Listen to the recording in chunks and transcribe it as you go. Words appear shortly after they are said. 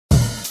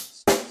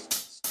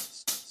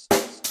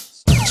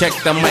Check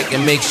the mic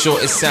and make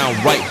sure it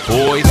sound right,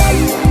 boys.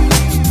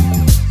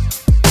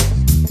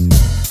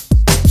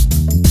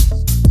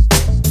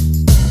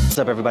 What's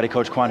up everybody,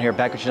 Coach Quan here,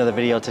 back with another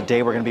video.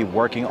 Today we're gonna be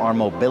working on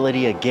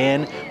mobility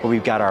again, where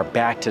we've got our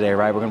back today,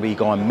 right? We're gonna be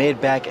going mid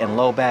back and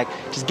low back,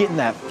 just getting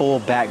that full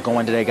back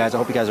going today, guys. I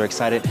hope you guys are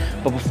excited.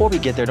 But before we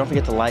get there, don't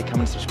forget to like,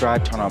 comment,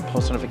 subscribe, turn on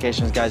post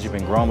notifications, guys. We've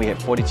been growing. We hit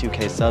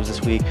 42K subs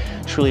this week.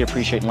 Truly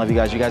appreciate and love you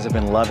guys. You guys have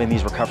been loving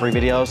these recovery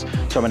videos.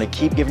 So I'm gonna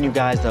keep giving you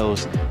guys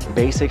those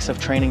basics of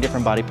training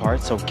different body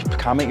parts. So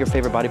comment your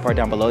favorite body part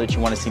down below that you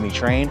wanna see me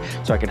train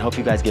so I can help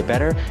you guys get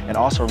better. And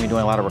also we're gonna be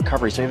doing a lot of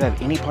recovery. So if you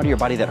have any part of your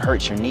body that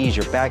hurts, your knees,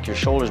 your back, your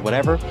shoulders,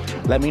 whatever,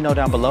 let me know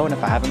down below, and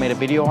if I haven't made a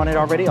video on it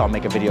already, I'll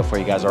make a video for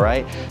you guys, all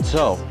right?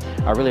 So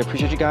I really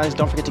appreciate you guys.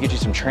 Don't forget to get you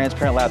some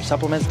Transparent Lab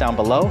supplements down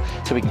below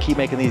so we can keep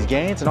making these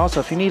gains. And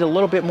also, if you need a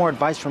little bit more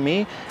advice from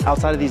me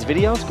outside of these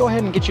videos, go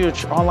ahead and get you an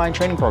online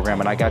training program,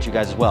 and I got you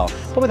guys as well.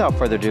 But without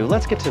further ado,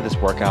 let's get to this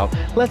workout.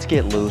 Let's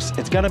get loose.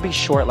 It's gonna be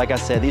short. Like I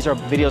said, these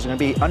videos are gonna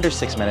be under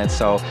 6 minutes.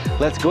 So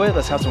let's go ahead,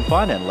 let's have some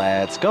fun, and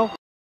let's go.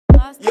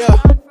 Yeah,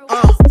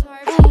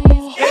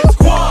 it's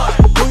Quan.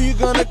 Who you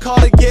gonna call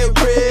to get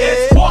rich?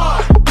 It's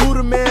Quan. Who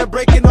the man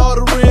breaking all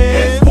the rims?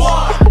 It's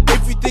Quan.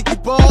 If you think you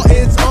ball,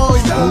 it's on.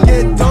 You gon'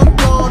 get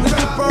dunked on. It's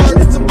a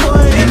bird, it's a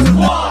plane. It's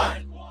Quan.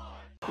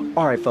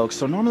 All right, folks,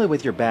 so normally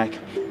with your back,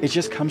 it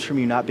just comes from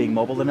you not being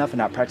mobile enough and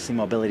not practicing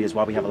mobility is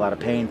why we have a lot of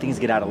pain. Things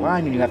get out of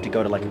line and you have to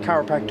go to like a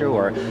chiropractor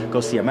or go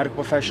see a medical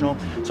professional.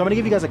 So I'm gonna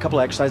give you guys a couple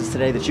of exercises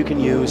today that you can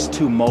use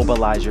to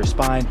mobilize your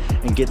spine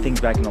and get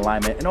things back in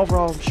alignment and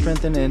overall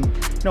strengthen and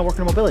work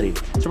on mobility.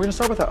 So we're gonna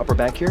start with our upper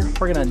back here.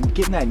 We're gonna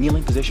get in that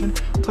kneeling position,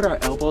 put our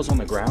elbows on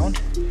the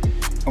ground,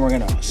 and we're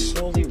gonna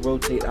slowly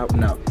rotate out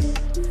and up.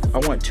 I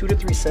want 2 to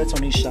 3 sets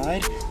on each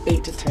side,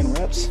 8 to 10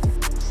 reps,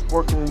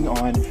 working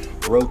on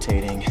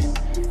rotating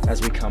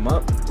as we come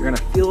up. You're gonna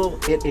feel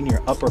it in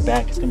your upper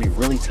back. It's gonna be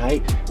really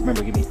tight.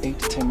 Remember, give me 8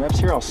 to 10 reps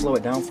here. I'll slow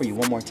it down for you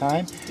one more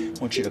time. I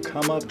want you to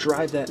come up,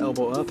 drive that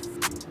elbow up,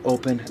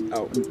 open,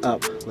 out and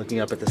up, looking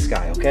up at the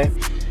sky, okay?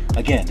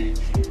 Again,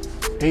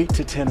 8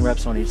 to 10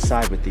 reps on each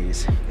side with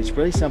these. It's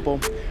really simple,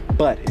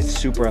 but it's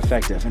super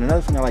effective. And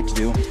another thing I like to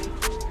do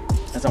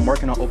as I'm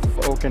working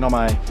on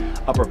my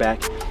upper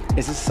back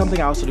is this is something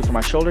I also do for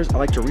my shoulders. I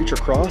like to reach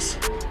across,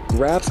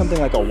 grab something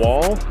like a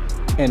wall,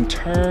 and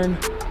turn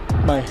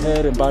my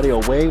head and body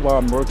away while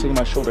I'm rotating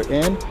my shoulder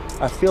in.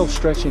 I feel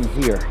stretching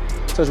here.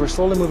 So as we're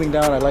slowly moving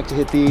down, I like to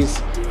hit these,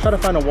 try to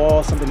find a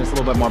wall, something that's a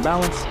little bit more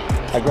balanced.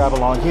 I grab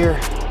along here,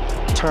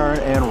 turn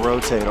and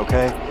rotate,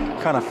 okay?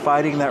 Kind of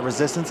fighting that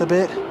resistance a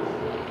bit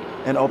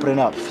and opening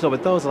up. So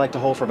with those, I like to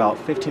hold for about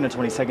 15 to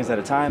 20 seconds at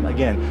a time.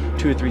 Again,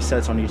 2 to 3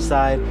 sets on each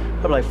side,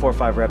 probably like 4 or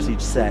 5 reps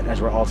each set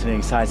as we're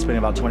alternating sides, spending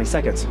about 20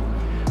 seconds.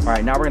 All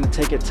right, now we're gonna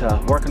take it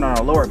to working on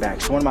our lower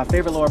back. So one of my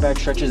favorite lower back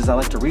stretches is I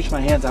like to reach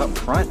my hands out in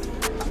front,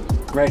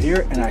 right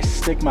here, and I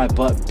stick my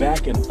butt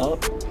back and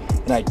up,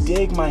 and I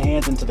dig my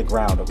hands into the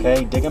ground,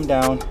 okay? Dig them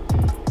down,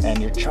 and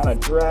you're trying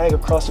to drag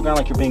across the ground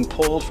like you're being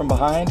pulled from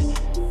behind,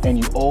 and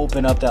you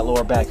open up that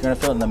lower back. You're gonna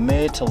feel it in the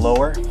mid to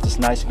lower, just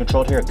nice and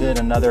controlled here. Good,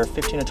 another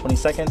 15 to 20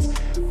 seconds,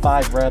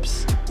 5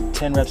 reps,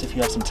 10 reps if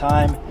you have some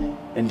time,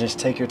 and just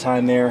take your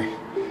time there,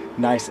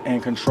 nice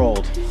and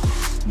controlled.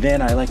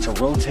 Then I like to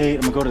rotate.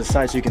 I'm gonna go to the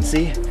side so you can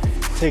see.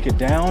 Take it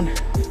down,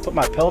 put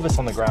my pelvis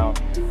on the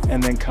ground,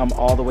 and then come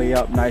all the way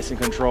up nice and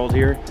controlled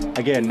here.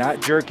 Again,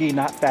 not jerky,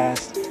 not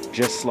fast,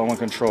 just slow and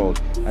controlled.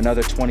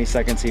 Another 20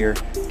 seconds here,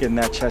 getting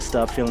that chest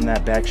up, feeling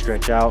that back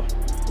stretch out.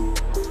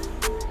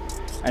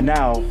 And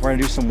now we're gonna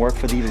do some work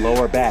for the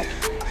lower back.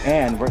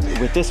 And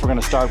with this, we're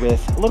gonna start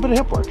with a little bit of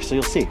hip work. So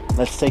you'll see,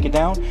 let's take it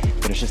down,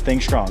 finish this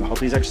thing strong. I hope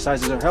these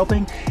exercises are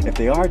helping. If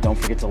they are, don't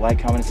forget to like,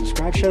 comment, and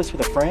subscribe. Share this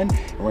with a friend,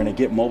 and we're gonna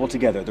get mobile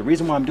together. The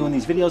reason why I'm doing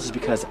these videos is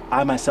because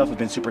I myself have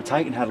been super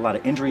tight and had a lot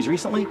of injuries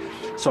recently.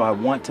 So I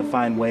want to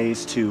find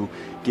ways to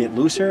get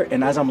looser.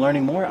 And as I'm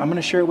learning more, I'm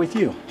gonna share it with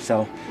you.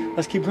 So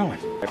let's keep growing.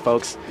 All right,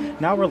 folks,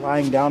 now we're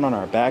lying down on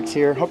our backs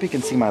here. Hope you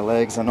can see my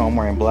legs. I know I'm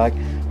wearing black,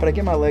 but I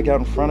get my leg out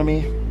in front of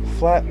me,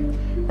 flat.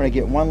 We're gonna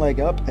get one leg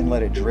up and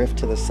let it drift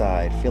to the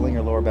side, feeling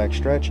your lower back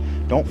stretch.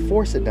 Don't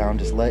force it down,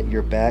 just let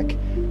your back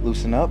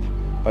loosen up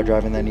by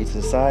driving that knee to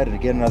the side. And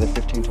again, another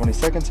 15, 20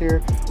 seconds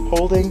here,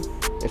 holding.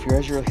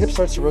 As your hip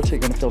starts to rotate, you're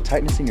gonna feel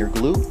tightness in your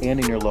glute and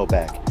in your low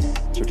back.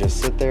 So just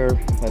sit there,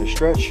 let it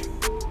stretch,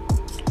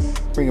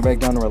 bring it back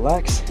down to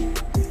relax,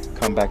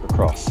 come back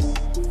across,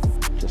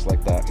 just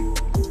like that.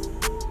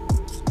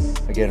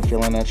 Again,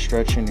 feeling that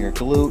stretch in your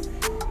glute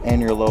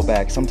and your low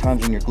back.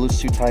 Sometimes when your glute's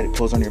too tight, it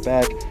pulls on your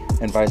back,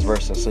 and vice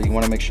versa. So you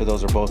want to make sure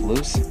those are both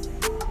loose.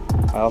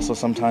 I also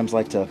sometimes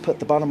like to put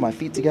the bottom of my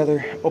feet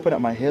together, open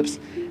up my hips,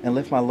 and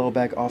lift my low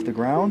back off the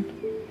ground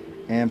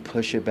and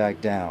push it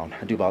back down.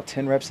 I do about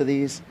 10 reps of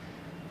these,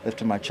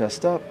 lifting my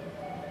chest up,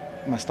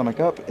 my stomach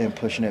up, and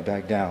pushing it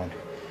back down.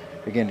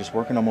 Again, just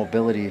working on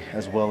mobility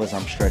as well as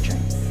I'm stretching.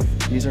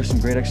 These are some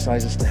great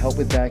exercises to help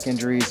with back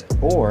injuries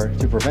or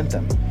to prevent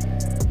them.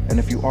 And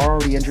if you are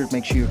already injured,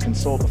 make sure you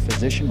consult a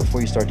physician before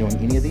you start doing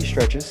any of these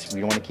stretches. We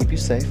don't want to keep you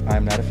safe.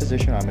 I'm not a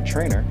physician, I'm a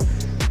trainer.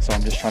 So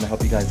I'm just trying to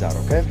help you guys out,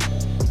 okay?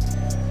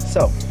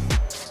 So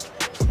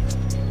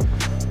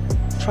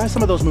try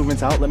some of those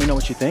movements out. Let me know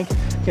what you think.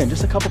 Again,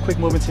 just a couple quick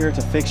movements here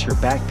to fix your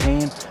back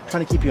pain,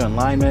 trying to keep you in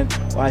alignment.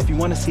 If you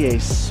want to see a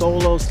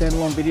solo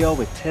standalone video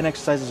with 10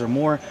 exercises or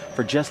more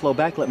for just low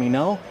back, let me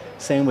know.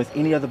 Same with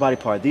any other body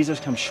part. These are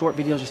some short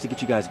videos just to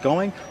get you guys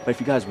going, but if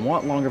you guys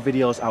want longer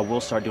videos, I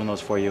will start doing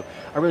those for you.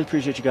 I really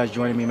appreciate you guys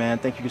joining me, man.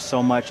 Thank you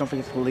so much. Don't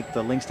forget to link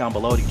the links down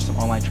below to get some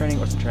online training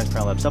or some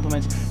Transparent Lab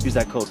supplements. Use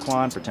that code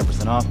Quan for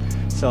 10% off.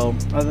 So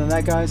other than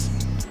that, guys,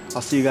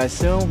 I'll see you guys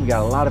soon. We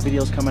got a lot of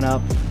videos coming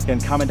up. Again,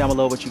 comment down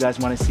below what you guys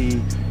want to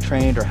see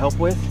trained or help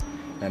with,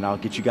 and I'll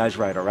get you guys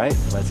right, all right?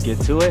 Let's get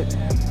to it,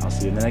 and I'll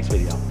see you in the next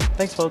video.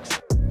 Thanks,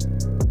 folks.